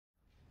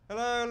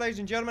Hello, ladies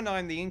and gentlemen,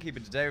 I'm the Innkeeper.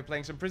 Today we're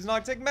playing some Prison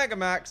Architect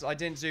MEGAMAX. I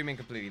didn't zoom in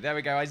completely. There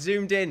we go. I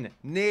zoomed in.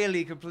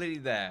 Nearly completely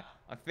there.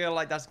 I feel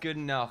like that's good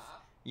enough.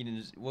 You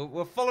know,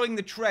 we're following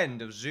the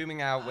trend of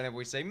zooming out whenever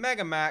we say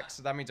MEGAMAX,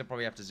 so that means I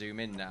probably have to zoom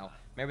in now.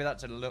 Maybe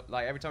that's a look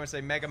like every time I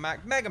say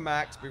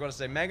MEGAMAX, we've got to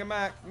say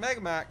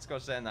MEGAMAX, got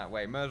to say it in that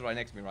way. Mer's right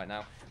next to me right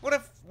now.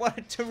 What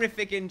a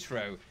terrific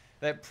intro.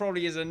 That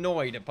probably has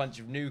annoyed a bunch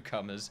of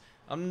newcomers.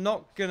 I'm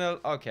not gonna...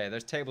 Okay,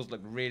 those tables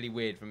look really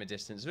weird from a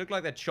distance. They look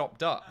like they're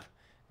chopped up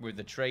with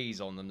the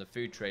trays on them, the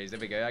food trays. There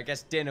we go. I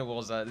guess dinner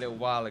was a little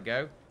while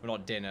ago. Well,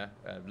 not dinner,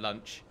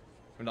 lunch.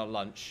 Well, not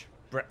lunch.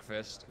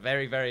 Breakfast.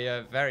 Very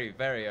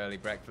early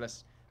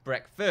breakfast.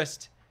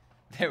 Breakfast.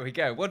 There we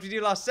go. What did we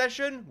do last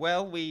session?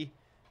 Well, we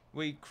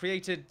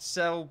created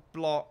cell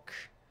block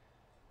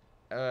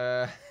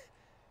A,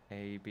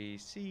 B,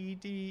 C,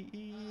 D,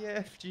 E,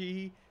 F,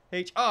 G,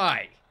 H,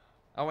 I.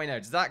 Oh, wait, no.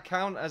 Does that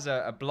count as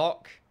a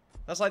block?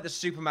 That's like the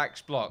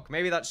Supermax block.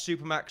 Maybe that's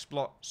Supermax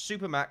block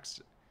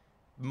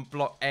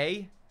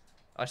A.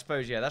 I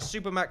suppose, yeah. That's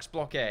Supermax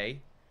block A.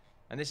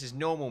 And this is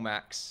normal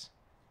max.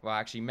 Well,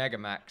 actually,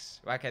 Megamax.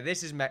 Okay,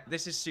 this is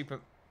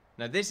Super...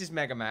 No, this is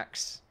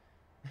Megamax.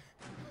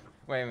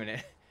 Wait a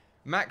minute.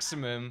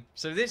 Maximum.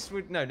 So this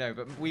would... No,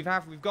 but we've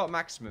got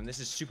maximum. This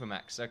is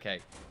Supermax. Okay.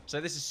 So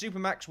this is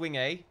Supermax Wing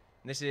A. And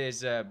this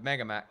is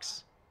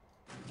Megamax.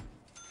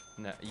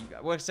 No,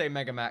 we'll say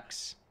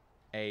Megamax.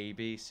 A,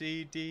 B,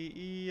 C, D,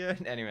 E,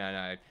 N. Anyway,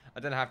 no. I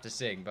don't have to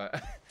sing,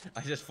 but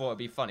I just thought it'd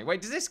be funny.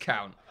 Wait, does this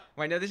count?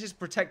 Wait, no, this is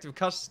protective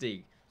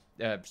custody.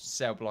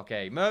 Cell block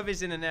A. Merv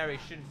is in an area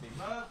he shouldn't be.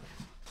 Merv!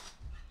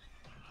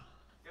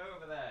 Go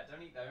over there.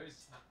 Don't eat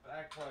those.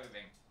 Bad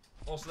clothing.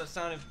 Also, that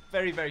sounded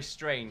very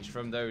strange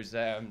from those,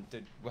 well,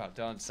 don't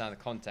understand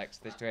the context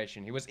of the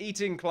situation. He was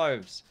eating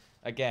cloves.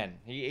 Again.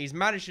 He's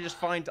managed to just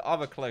find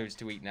other clothes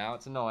to eat now.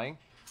 It's annoying.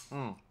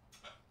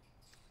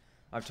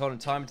 I've told him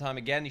time and time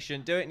again he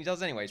shouldn't do it, and he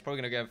does anyway. He's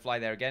probably going to go and fly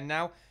there again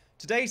now.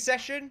 Today's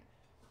session,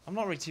 I'm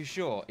not really too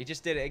sure. He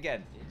just did it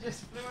again. You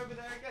just flew over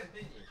there again,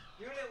 didn't you?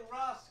 You're a little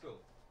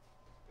rascal.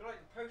 You're like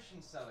the potion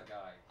seller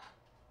guy.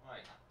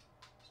 Right.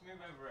 Let's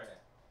move over here.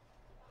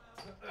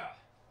 There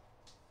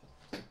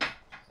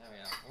we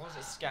are. What was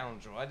it,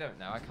 scoundrel? I don't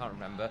know. I can't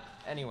remember.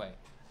 Anyway,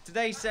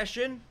 today's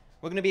session,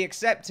 we're going to be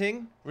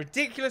accepting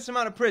ridiculous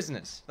amount of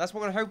prisoners. That's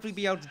what we're going to hopefully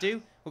be able to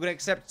do. We're going to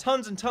accept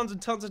tons and tons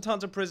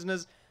of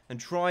prisoners and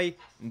try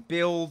and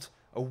build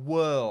a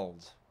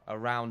world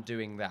around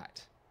doing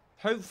that.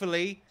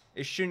 Hopefully,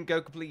 it shouldn't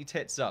go completely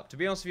tits up. To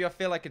be honest with you, I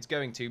feel like it's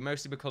going to,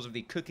 mostly because of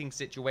the cooking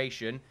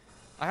situation.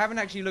 I haven't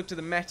actually looked at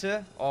the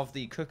meta of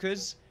the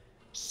cookers.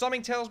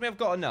 Something tells me I've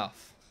got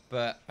enough,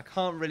 but I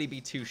can't really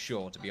be too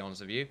sure, to be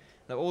honest with you.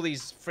 Now, all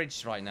these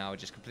fridges right now are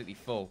just completely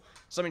full.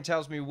 Something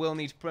tells me we'll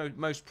need to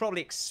most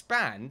probably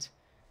expand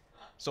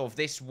sort of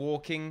this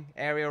walking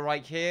area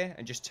right here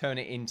and just turn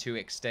it into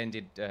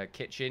extended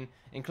kitchen,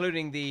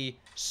 including the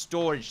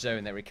storage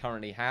zone that we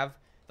currently have.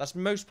 That's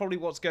most probably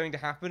what's going to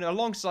happen.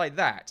 Alongside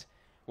that,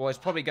 what's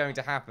probably going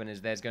to happen is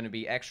there's going to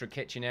be extra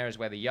kitchen areas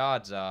where the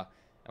yards are,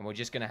 and we're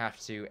just going to have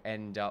to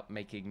end up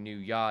making new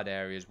yard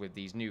areas with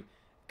these new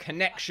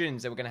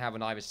connections that we're going to have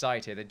on either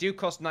side here. They do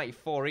cost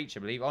 94 each,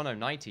 I believe. Oh no,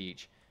 90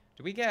 each.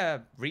 Do we get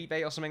a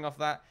rebate or something off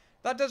that?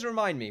 That does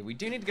remind me, we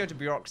do need to go to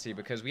bureaucracy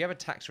because we have a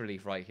tax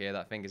relief right here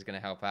that I think is going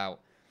to help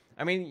out.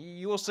 I mean,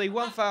 you will see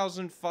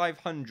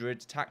 1,500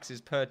 taxes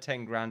per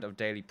 10 grand of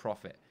daily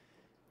profit.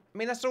 I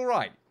mean, that's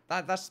alright.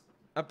 That's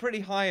a pretty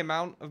high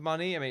amount of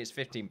money. I mean, it's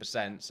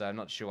 15%, so I'm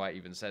not sure why it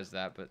even says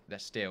that, but they're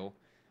still.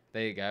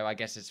 There you go. I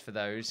guess it's for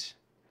those.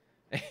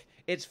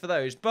 It's for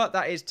those, but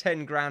that is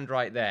 10 grand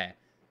right there.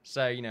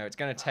 So, you know, it's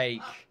going to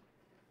take,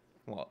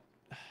 what,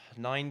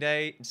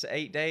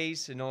 8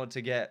 days in order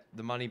to get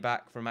the money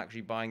back from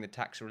actually buying the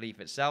tax relief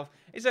itself.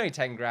 It's only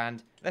 10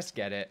 grand. Let's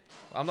get it.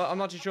 I'm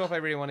not too sure if I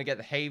really want to get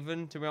the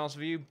Haven, to be honest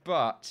with you,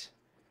 but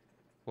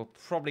we're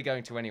probably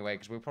going to anyway,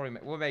 because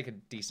we'll make a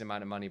decent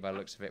amount of money by the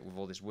looks of it with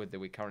all this wood that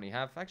we currently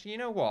have. Actually, you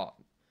know what?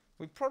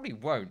 We probably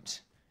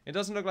won't. It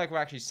doesn't look like we're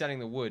actually selling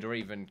the wood or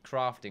even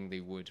crafting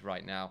the wood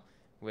right now.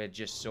 We're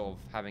just sort of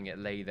having it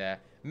lay there.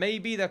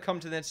 Maybe they'll come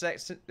to their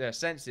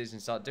senses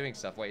and start doing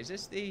stuff. Wait, is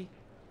this the...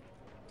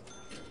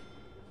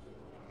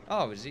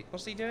 Oh, is he?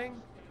 What's he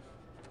doing?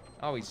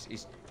 Oh,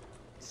 he's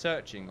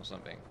searching or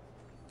something.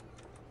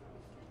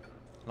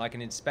 Like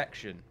an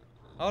inspection.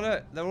 Oh,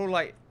 no, they're all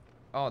like...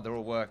 Oh, they're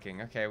all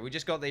working. Okay, we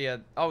just got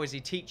the... Oh, is he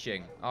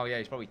teaching? Oh, yeah,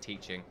 he's probably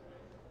teaching.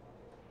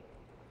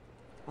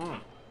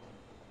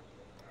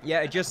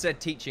 Yeah, it just said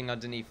teaching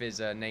underneath his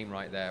name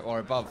right there. Or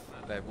above.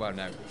 Well,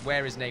 no.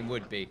 Where his name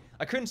would be.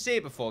 I couldn't see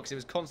it before because it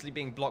was constantly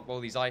being blocked by all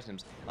these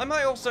items. I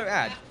might also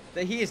add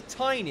that he is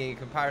tiny in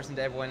comparison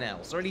to everyone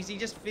else. Or at least he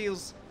just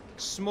feels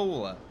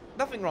smaller.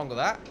 Nothing wrong with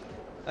that.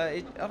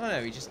 I don't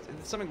know. There's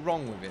something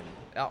wrong with him.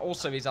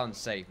 Also, he's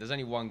unsafe. There's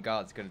only one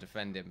guard that's going to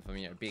defend him from,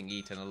 you know, being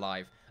eaten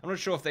alive. I'm not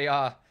sure if they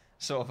are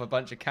sort of a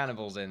bunch of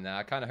cannibals in there.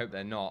 I kind of hope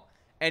they're not.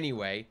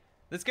 Anyway,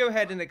 let's go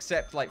ahead and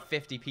accept like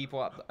 50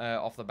 people up,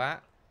 off the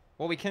bat.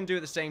 What we can do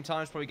at the same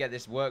time is probably get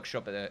this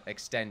workshop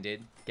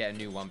extended. Get a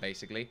new one,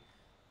 basically.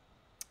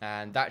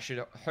 And that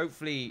should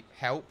hopefully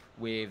help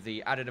with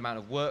the added amount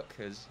of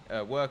workers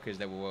that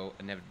we will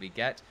inevitably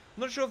get.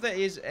 I'm not sure if there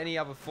is any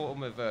other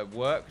form of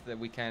work that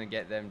we can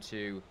get them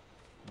to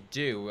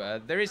do.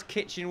 There is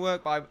kitchen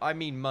work, but I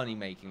mean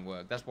money-making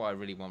work. That's what I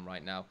really want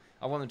right now.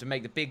 I want them to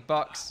make the big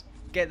bucks,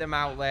 get them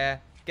out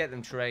there, get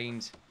them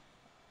trained,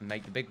 and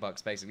make the big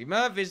bucks, basically.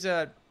 Merv is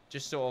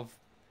just sort of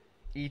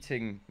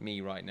eating me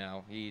right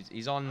now.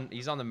 He's on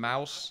the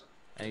mouse,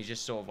 and he's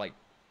just sort of like...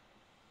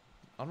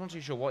 I'm not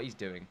too sure what he's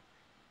doing.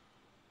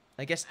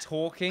 I guess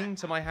talking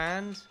to my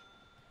hand.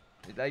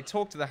 They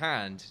talk to the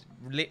hand,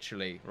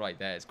 literally, right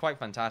there. It's quite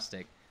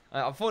fantastic.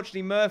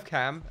 Unfortunately,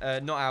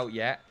 MervCam, not out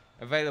yet.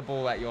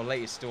 Available at your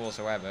latest stores,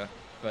 however.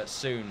 But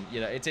soon,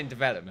 you know, it's in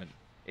development.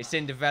 It's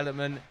in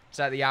development. It's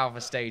at the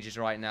alpha stages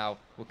right now.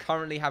 We'll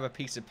currently have a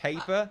piece of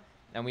paper,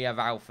 and we have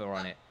alpha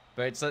on it.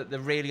 But it's the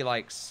really,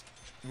 like,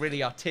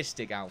 really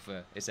artistic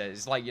alpha.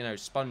 It's like, you know,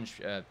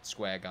 Sponge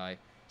Square guy.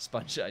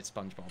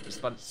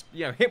 SpongeBob,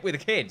 you know, hip with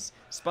the kids.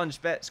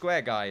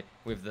 Square guy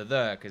with the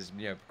because,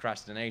 you know,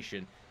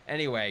 procrastination.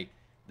 Anyway,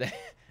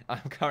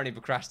 I'm currently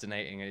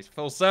procrastinating, and it's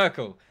full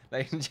circle,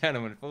 ladies and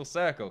gentlemen, full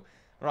circle.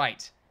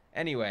 Right,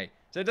 anyway,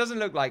 so it doesn't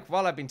look like,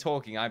 while I've been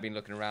talking, I've been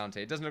looking around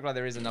here, it doesn't look like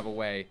there is another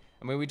way.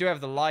 I mean, we do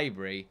have the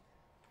library,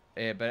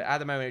 but at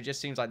the moment, it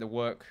just seems like the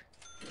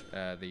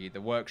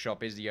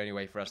workshop is the only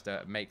way for us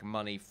to make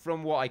money,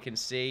 from what I can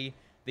see.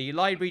 The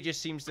library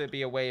just seems to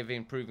be a way of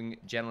improving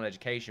general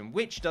education,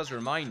 which does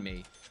remind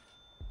me,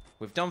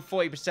 we've done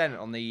 40%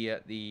 on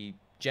the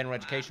general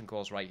education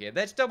course right here.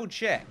 Let's double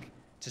check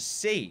to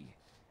see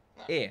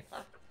if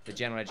the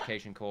general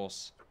education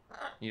course,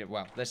 you know,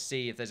 well, let's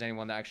see if there's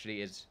anyone that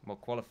actually is more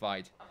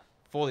qualified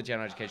for the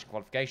general education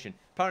qualification.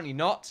 Apparently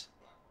not.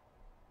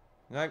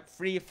 No,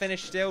 3 have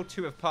finished still,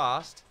 2 have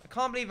passed. I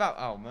can't believe how,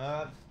 oh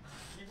man,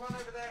 you run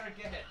over there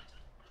again.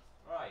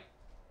 Right,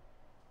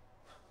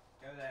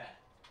 go there.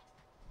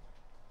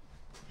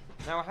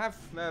 Now, I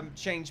have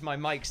changed my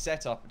mic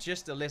setup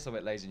just a little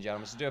bit, ladies and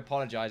gentlemen, so I do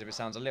apologise if it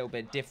sounds a little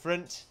bit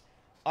different.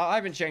 I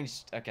haven't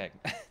changed... Okay.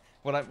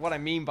 What I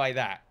mean by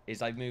that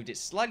is I've moved it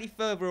slightly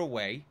further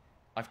away,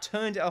 I've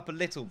turned it up a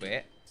little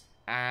bit,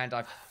 and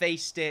I've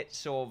faced it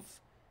sort of...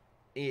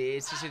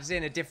 It's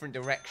in a different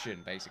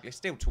direction, basically. It's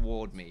still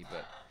toward me,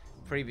 but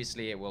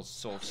previously it was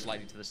sort of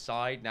slightly to the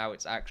side. Now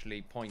it's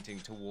actually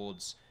pointing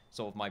towards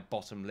sort of my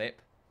bottom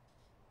lip.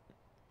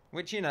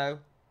 Which, you know,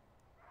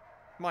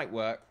 might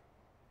work.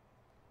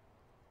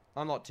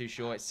 I'm not too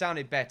sure. It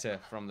sounded better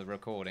from the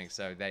recording,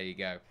 so there you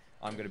go.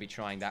 I'm going to be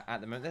trying that at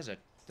the moment.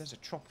 There's a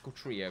tropical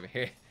tree over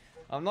here.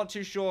 I'm not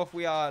too sure if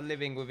we are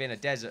living within a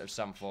desert of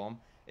some form.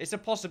 It's a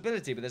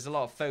possibility, but there's a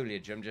lot of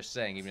foliage, I'm just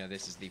saying, even though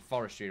this is the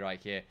forestry right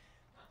here.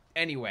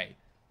 Anyway,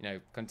 you know,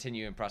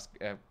 continuing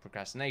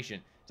procrastination.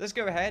 So let's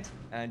go ahead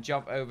and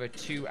jump over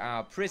to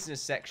our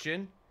prisoners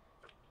section.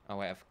 Oh,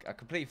 wait, I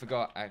completely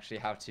forgot, actually,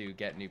 how to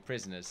get new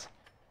prisoners.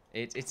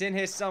 It's in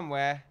here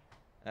somewhere.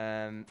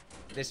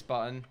 This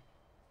button...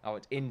 Oh,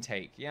 it's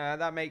intake. Yeah,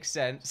 that makes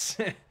sense.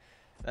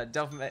 That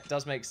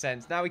does make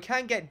sense. Now, we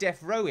can get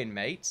death row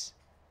inmates,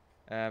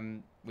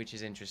 which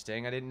is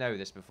interesting. I didn't know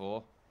this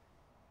before.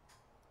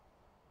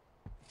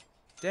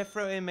 Death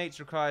row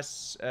inmates require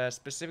a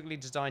specifically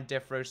designed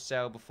death row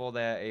cell before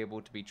they're able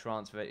to be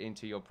transferred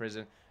into your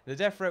prison. The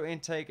death row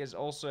intake is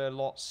also a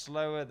lot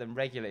slower than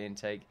regular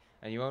intake,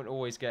 and you won't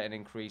always get an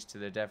increase to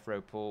the death row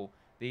pool.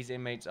 These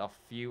inmates are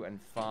few and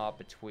far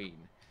between.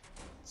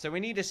 So we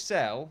need a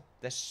cell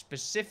that's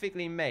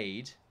specifically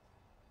made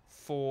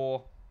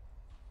for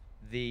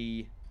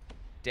the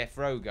death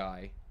row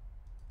guy.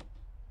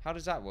 How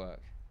does that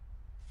work?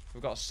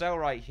 We've got a cell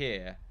right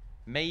here.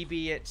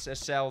 Maybe it's a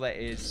cell that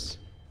is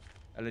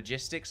a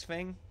logistics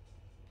thing.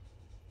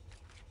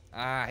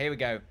 Ah, here we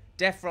go.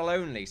 Death row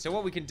only. So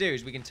what we can do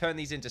is we can turn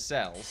these into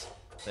cells.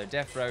 So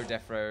death row,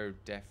 death row,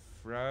 death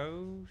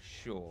row.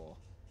 Sure.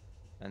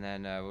 And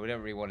then we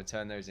don't really want to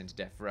turn those into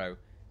death row.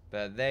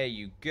 But there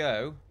you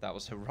go. That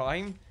was a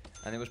rhyme.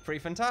 And it was pretty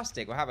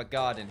fantastic. We'll have a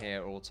guard in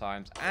here at all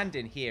times. And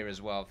in here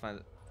as well.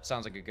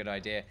 Sounds like a good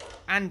idea.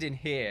 And in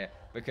here.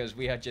 Because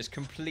we are just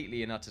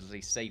completely and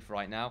utterly safe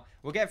right now.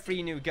 We'll get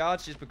 3 new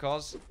guards just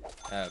because.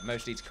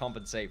 Mostly to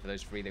compensate for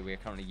those 3 that we are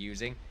currently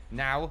using.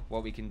 Now,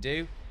 what we can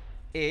do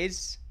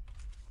is...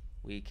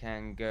 we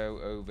can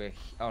go over...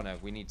 oh no,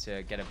 we need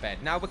to get a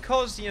bed. Now,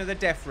 because, you know, the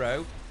death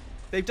row.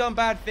 They've done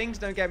bad things,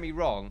 don't get me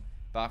wrong.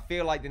 But I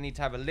feel like they need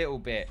to have a little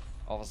bit...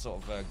 of a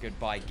sort of a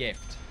goodbye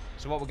gift.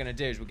 So what we're going to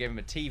do is we'll give him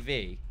a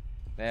TV.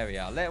 There we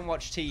are. Let him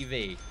watch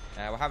TV.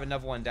 We'll have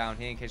another one down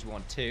here in case we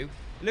want 2.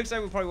 It looks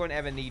like we probably won't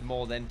ever need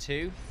more than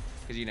 2.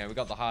 Because, you know, we've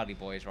got the Hardy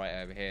Boys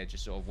right over here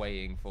just sort of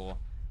waiting for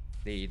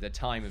the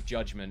time of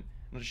judgment.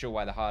 I'm not sure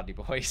why the Hardy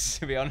Boys,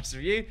 to be honest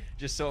with you.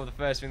 Just sort of the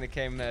first thing that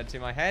came to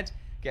my head.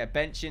 Get a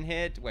bench in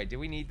here. Wait, do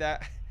we need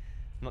that?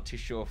 I'm not too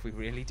sure if we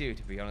really do,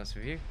 to be honest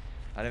with you.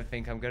 I don't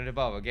think I'm going to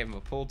bother. Give him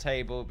a pool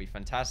table. It'd be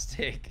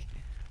fantastic.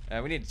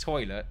 We need a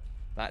toilet.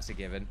 That's a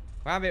given.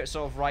 We'll have it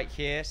sort of right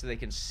here so they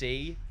can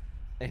see.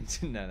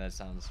 No, that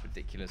sounds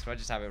ridiculous. We'll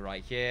just have it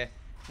right here.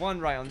 One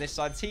right on this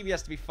side. The TV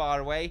has to be far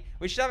away.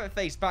 We should have it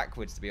face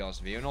backwards, to be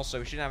honest with you. And also,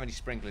 we shouldn't have any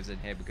sprinklers in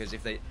here because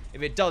if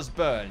it does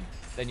burn,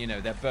 then, you know,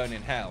 they're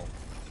burning hell.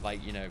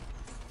 Like, you know,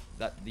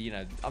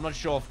 I'm not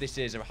sure if this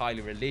is a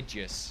highly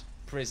religious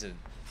prison.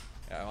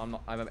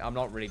 I'm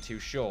not really too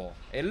sure.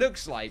 It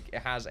looks like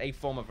it has a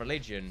form of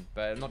religion,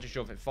 but I'm not too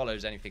sure if it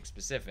follows anything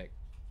specific.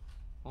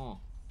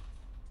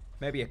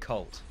 Maybe a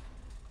cult.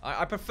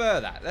 I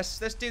prefer that. Let's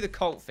do the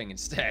cult thing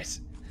instead.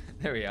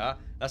 There we are.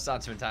 That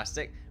sounds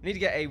fantastic. We need to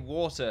get a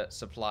water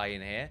supply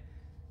in here.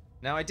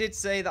 Now, I did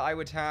say that I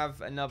would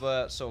have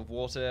another sort of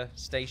water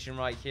station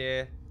right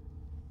here.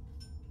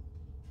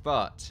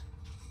 But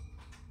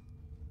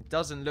it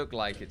doesn't look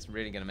like it's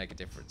really going to make a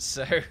difference.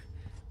 So,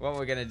 what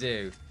we're going to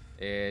do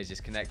is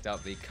just connect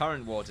up the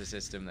current water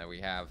system that we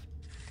have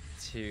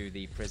to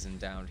the prison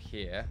down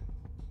here.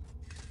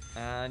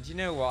 And you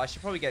know what? I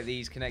should probably get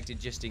these connected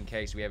just in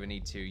case we ever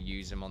need to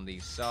use them on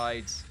these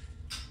sides.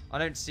 I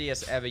don't see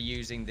us ever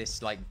using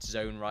this, like,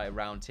 zone right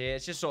around here.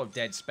 It's just sort of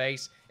dead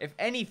space. If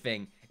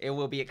anything, it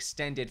will be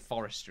extended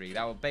forestry.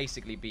 That will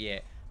basically be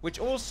it. Which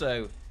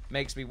also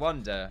makes me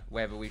wonder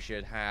whether we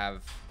should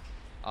have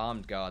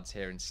armed guards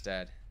here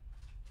instead.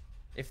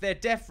 If they're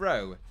death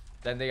row,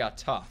 then they are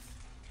tough.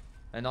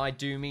 And I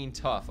do mean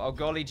tough. Oh,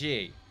 golly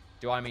gee.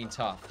 Do I mean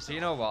tough? So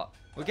you know what?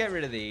 We'll get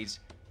rid of these.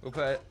 We'll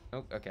put...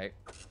 Oh, okay.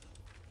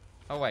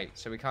 Oh, wait.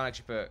 So we can't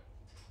actually put...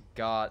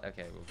 guard.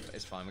 Okay, well,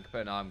 it's fine. We can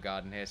put an armed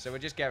guard in here. So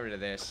we'll just get rid of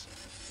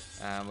this.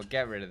 And we'll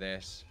get rid of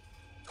this.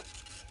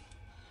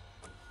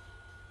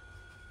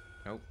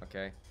 Oh,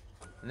 okay.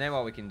 And then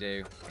what we can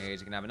do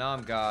is we can have an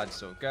armed guard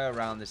sort of go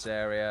around this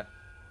area.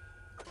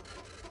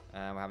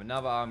 And we'll have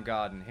another armed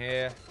guard in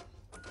here.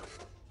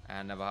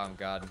 And another armed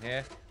guard in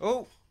here.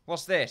 Oh,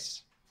 what's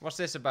this? What's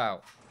this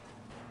about?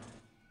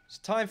 It's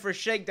time for a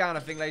shakedown,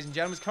 I think, ladies and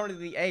gentlemen. It's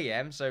currently the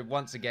AM, so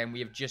once again, we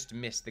have just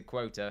missed the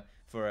quota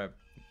for a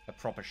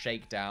proper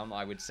shakedown,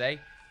 I would say.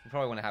 We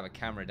probably want to have a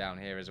camera down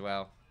here as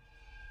well.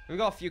 We've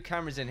got a few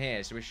cameras in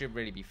here, so we should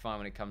really be fine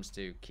when it comes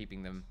to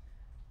keeping them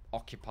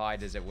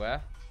occupied, as it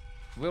were.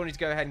 We'll need to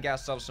go ahead and get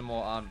ourselves some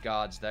more armed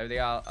guards, though. They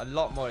are a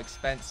lot more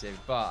expensive,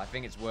 but I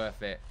think it's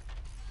worth it.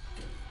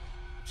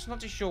 I'm just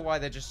not too sure why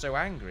they're just so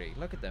angry.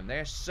 Look at them. They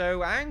are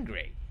so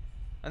angry.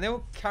 And they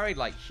all carried,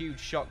 like, huge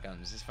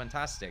shotguns. It's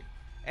fantastic.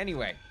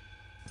 Anyway,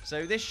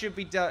 so this should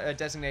be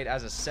designated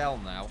as a cell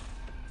now.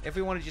 If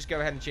we want to just go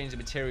ahead and change the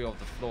material of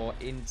the floor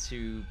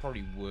into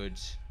probably wood.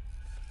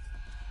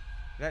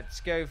 Let's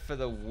go for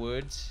the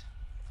wood.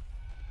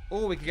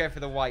 Or we could go for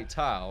the white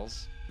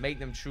tiles. Make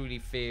them truly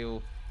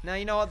feel... Now,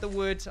 you know what? The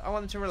wood, I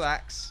want them to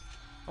relax.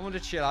 I want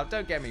them to chill out.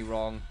 Don't get me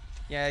wrong.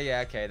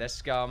 Yeah, okay. They're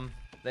scum.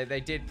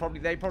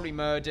 They probably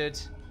murdered.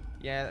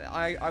 Yeah,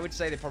 I would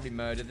say they probably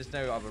murdered. There's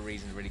no other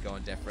reason to really go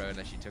on death row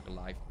unless you took a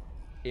life.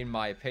 In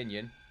my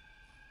opinion.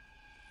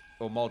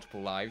 Or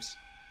multiple lives.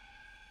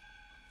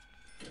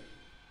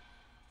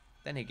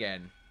 Then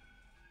again,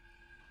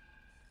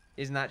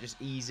 isn't that just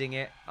easing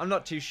it? I'm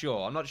not too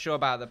sure. I'm not sure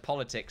about the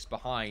politics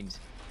behind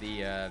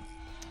the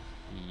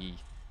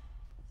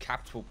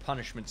capital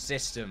punishment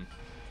system.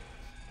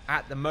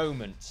 At the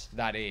moment,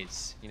 that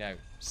is. You know,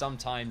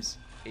 sometimes,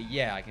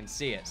 yeah, I can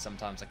see it.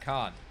 Sometimes I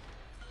can't.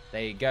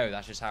 There you go.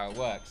 That's just how it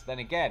works. Then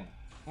again,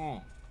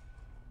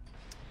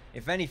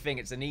 if anything,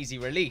 it's an easy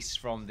release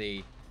from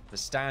the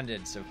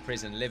standards of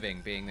prison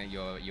living, being that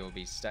you'll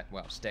be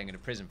staying in a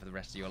prison for the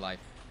rest of your life.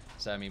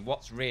 So I mean,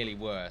 what's really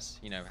worse,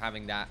 you know,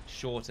 having that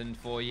shortened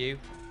for you,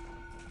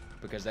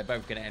 because they're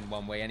both going to end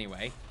one way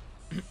anyway,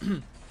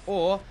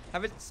 or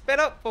have it sped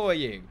up for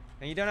you,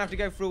 and you don't have to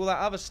go through all that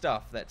other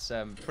stuff that's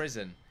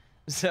prison.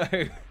 So,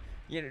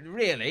 you know,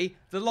 really,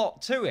 there's a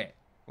lot to it.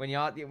 When you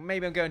are,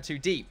 maybe I'm going too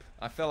deep.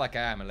 I feel like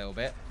I am a little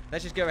bit.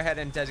 Let's just go ahead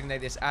and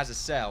designate this as a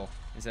cell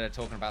instead of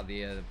talking about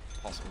the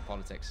possible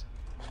politics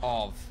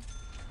of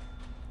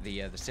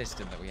the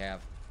system that we have.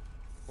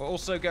 We'll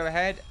also go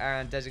ahead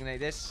and designate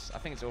this. I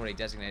think it's already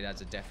designated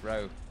as a death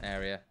row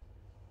area.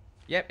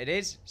 Yep, it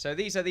is. So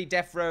these are the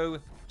death row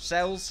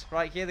cells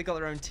right here. They've got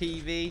their own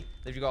TV.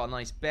 They've got a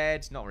nice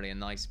bed. Not really a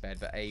nice bed,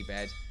 but a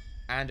bed.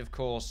 And, of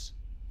course,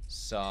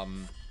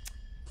 some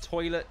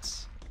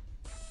toilets,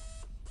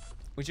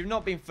 which have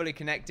not been fully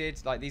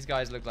connected. Like, these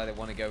guys look like they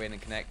want to go in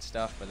and connect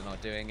stuff, but they're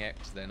not doing it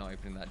because they're not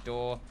opening that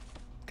door.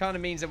 Kind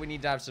of means that we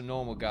need to have some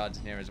normal guards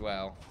in here as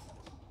well.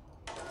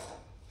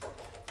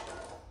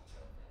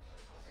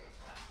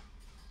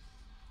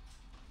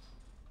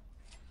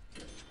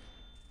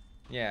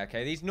 Yeah,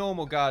 okay, these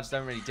normal guards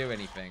don't really do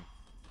anything.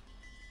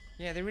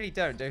 Yeah, they really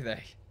don't, do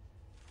they?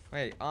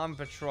 Wait, armed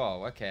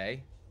patrol,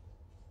 okay.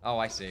 Oh,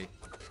 I see.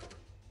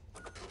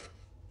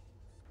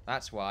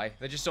 That's why.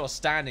 They're just sort of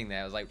standing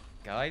there. I was like,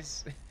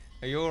 guys,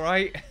 are you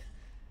alright?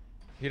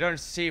 You don't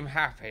seem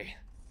happy.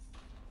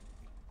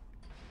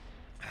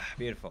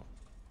 Beautiful.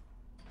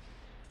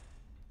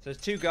 So there's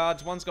two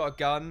guards. One's got a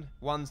gun.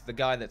 One's the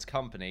guy that's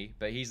company,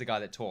 but he's the guy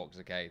that talks,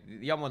 okay?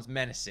 The other one's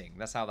menacing.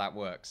 That's how that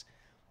works.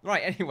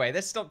 Right, anyway,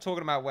 let's stop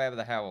talking about whatever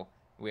the hell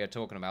we are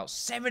talking about.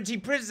 70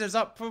 prisoners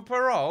up for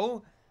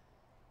parole?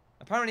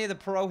 Apparently the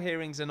parole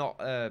hearings are not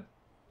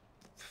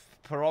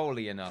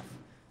parolee enough.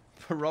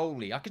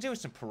 Parolee. I could do with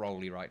some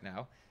parolee right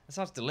now. That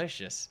sounds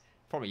delicious.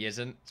 Probably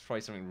isn't. It's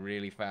probably something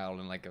really foul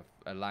in like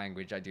a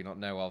language I do not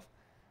know of.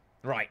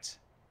 Right.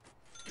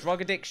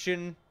 Drug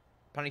addiction.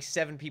 Apparently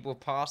 7 people have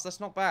passed. That's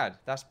not bad.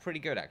 That's pretty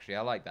good, actually.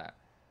 I like that.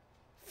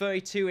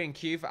 32 in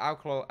queue for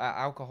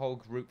alcohol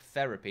group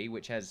therapy,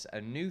 which has a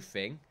new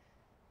thing.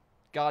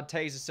 Guard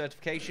taser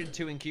certification.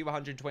 2 in queue,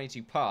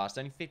 122 passed.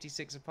 Only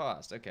 56 have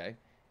passed. Okay.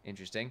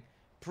 Interesting.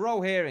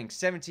 Parole hearing.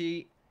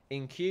 70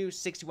 in queue,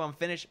 61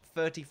 finished.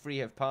 33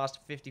 have passed.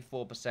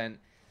 54%.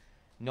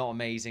 Not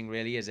amazing,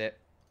 really, is it?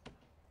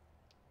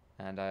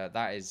 And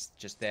that is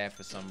just there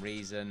for some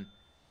reason.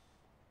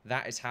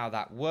 That is how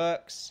that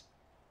works.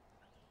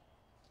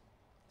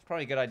 It's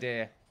probably a good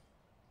idea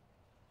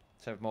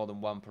to have more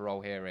than one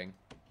parole hearing.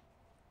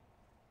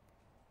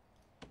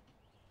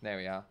 There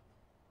we are.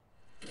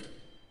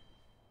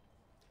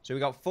 So we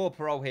got 4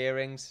 parole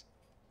hearings.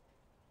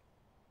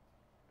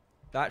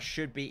 That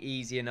should be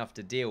easy enough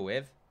to deal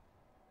with.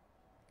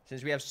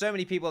 Since we have so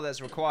many people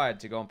that's required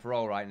to go on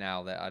parole right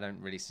now, that I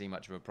don't really see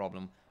much of a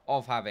problem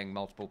of having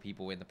multiple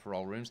people in the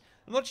parole rooms.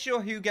 I'm not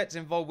sure who gets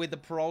involved with the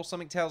parole.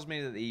 Something tells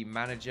me that the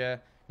manager,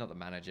 not the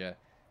manager,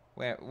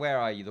 where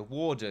are you? The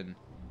warden,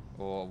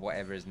 or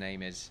whatever his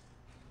name is.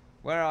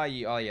 Where are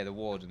you? Oh yeah, the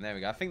warden. There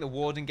we go. I think the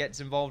warden gets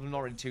involved. I'm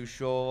not really too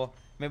sure.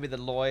 Maybe the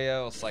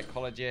lawyer or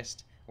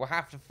psychologist. We'll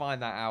have to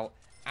find that out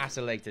at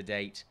a later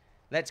date.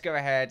 Let's go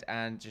ahead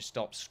and just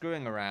stop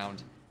screwing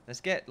around.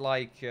 Let's get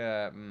like,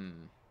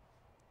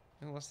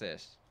 what's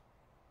this?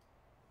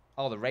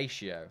 Oh, the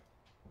ratio.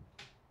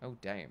 Oh,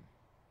 damn.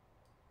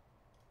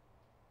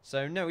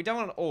 So, no, we don't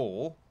want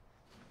all.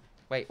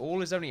 Wait,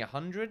 all is only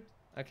 100?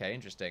 Okay,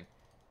 interesting.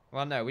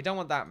 Well, no, we don't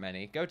want that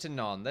many. Go to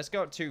none. Let's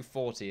go up to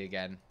 40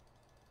 again.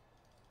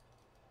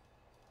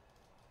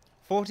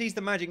 40 is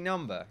the magic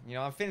number. You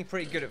know, I'm feeling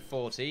pretty good at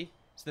 40.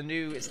 It's the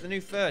new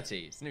 30.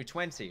 It's the new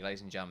 20,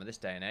 ladies and gentlemen, this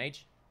day and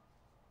age.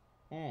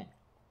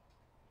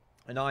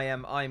 And I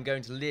am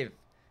going to live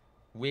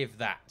with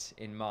that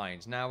in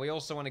mind. Now, we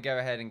also want to go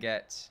ahead and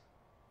get...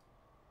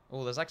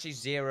 Oh, there's actually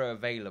 0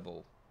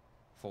 available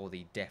for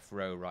the death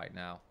row right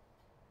now.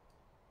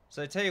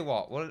 So, I tell you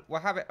what, we'll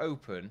have it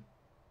open,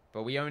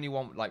 but we only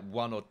want, like,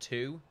 1 or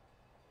 2.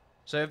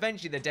 So,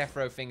 eventually the death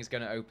row thing is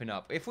going to open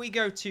up. If we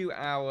go to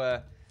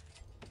our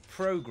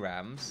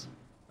programs,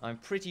 I'm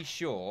pretty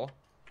sure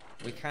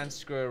we can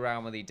screw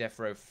around with the death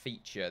row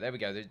feature. There we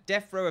go, the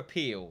death row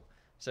appeal.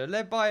 So,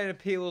 led by an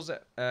appeals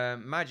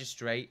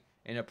magistrate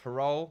in a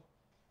parole...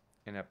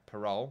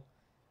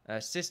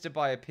 assisted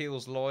by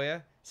appeals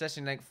lawyer.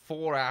 Session length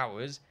 4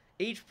 hours.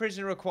 Each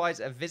prisoner requires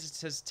a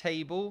visitor's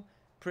table.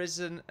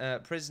 Prisoner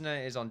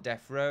is on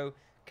death row.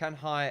 Can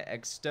hire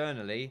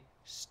externally.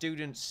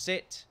 Students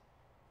sit.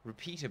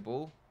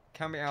 Repeatable.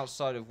 Can be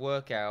outside of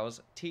work hours.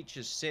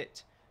 Teachers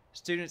sit.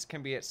 Students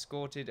can be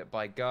escorted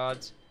by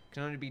guards.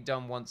 Can only be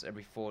done once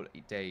every 4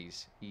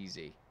 days.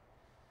 Easy.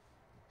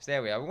 So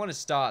there we are. We want to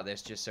start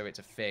this just so it's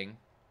a thing.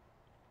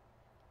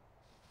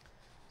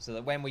 So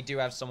that when we do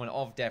have someone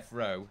of death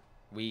row,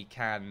 we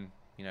can,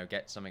 you know,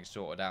 get something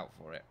sorted out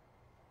for it.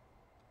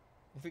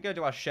 If we go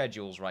to our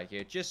schedules right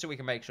here, just so we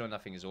can make sure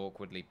nothing is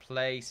awkwardly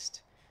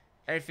placed.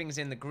 Everything's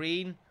in the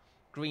green.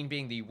 Green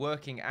being the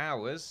working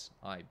hours,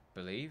 I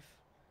believe.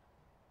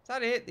 Is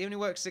that it? They only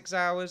work 6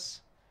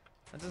 hours?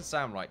 That doesn't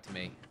sound right to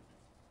me.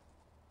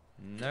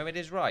 No, it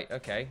is right.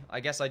 Okay.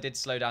 I guess I did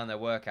slow down their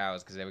work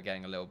hours because they were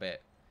getting a little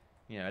bit,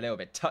 you know, a little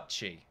bit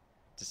touchy,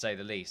 to say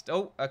the least.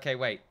 Oh, okay,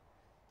 wait.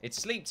 It's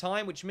sleep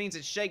time, which means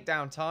it's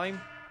shakedown time.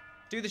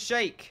 Do the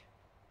shake.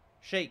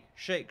 Shake,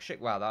 shake,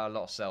 shake. Wow, there are a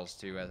lot of cells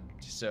to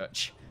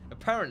search.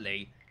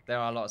 Apparently, there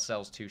are a lot of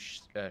cells to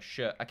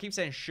shirt. I keep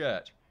saying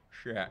shirt.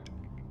 Shirt.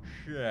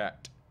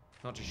 Shirt.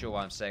 Not too sure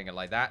why I'm saying it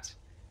like that.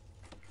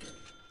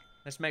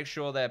 Let's make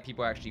sure there are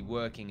people actually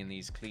working in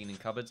these cleaning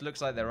cupboards.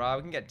 Looks like there are.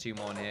 We can get 2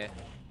 more in here.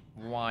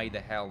 Why the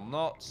hell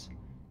not?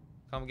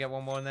 Can't we get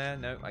 1 more in there?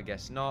 No, I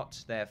guess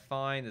not. They're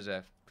fine. There's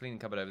a cleaning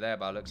cupboard over there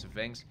by the looks of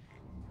things.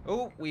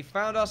 Oh, we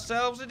found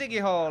ourselves a diggy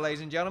hole,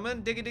 ladies and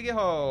gentlemen. Diggy, diggy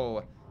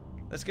hole.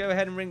 Let's go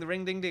ahead and ring the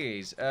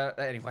ring-ding-diggies.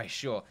 Anyway,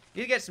 sure.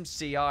 You need to get some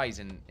CIs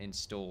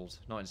installed.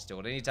 Not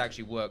installed. I need to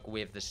actually work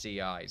with the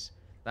CIs.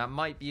 That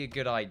might be a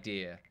good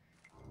idea.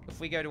 If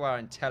we go to our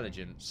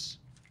intelligence...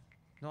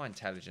 Not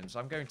intelligence.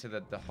 I'm going to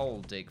the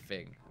whole dig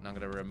thing. And I'm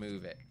going to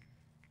remove it.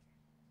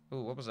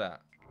 Ooh, what was that?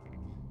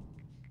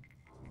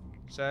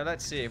 So,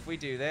 let's see. If we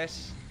do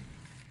this...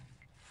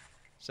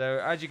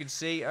 So, as you can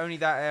see, only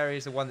that area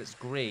is the one that's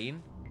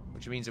green.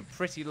 Which means we're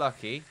pretty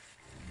lucky.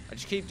 I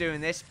just keep doing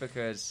this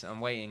because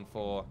I'm waiting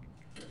for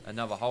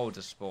another hole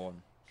to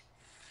spawn.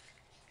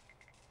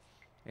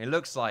 It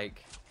looks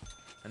like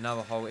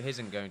another hole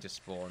isn't going to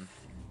spawn.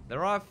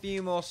 There are a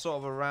few more sort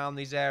of around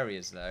these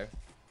areas, though.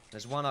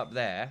 There's one up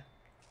there.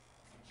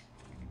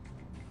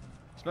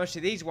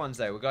 Especially these ones,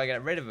 though. We've got to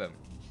get rid of them.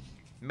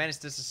 Menace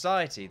to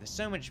society. There's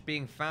so much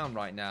being found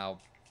right now.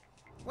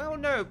 Well,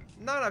 no.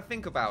 Now that I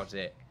think about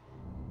it.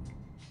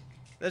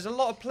 There's a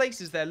lot of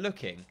places they're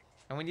looking.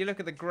 And when you look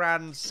at the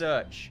grand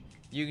search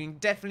you can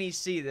definitely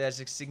see there's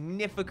a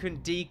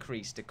significant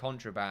decrease to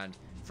contraband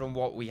from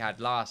what we had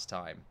last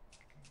time.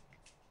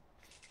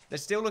 They're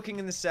still looking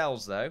in the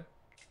cells, though.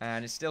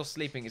 And it's still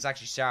sleeping. It's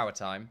actually shower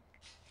time.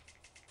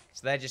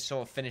 So they're just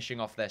sort of finishing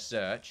off their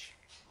search.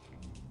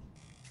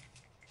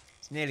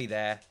 It's nearly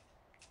there.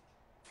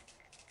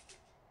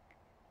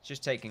 It's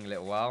just taking a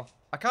little while.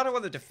 I kind of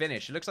want them to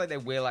finish. It looks like they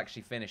will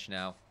actually finish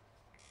now.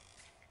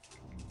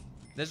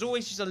 There's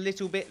always just a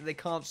little bit that they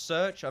can't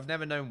search. I've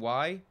never known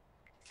why.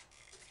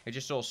 It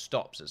just sort of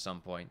stops at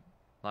some point.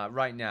 Like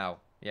right now.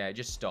 Yeah, it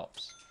just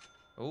stops.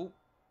 Oh.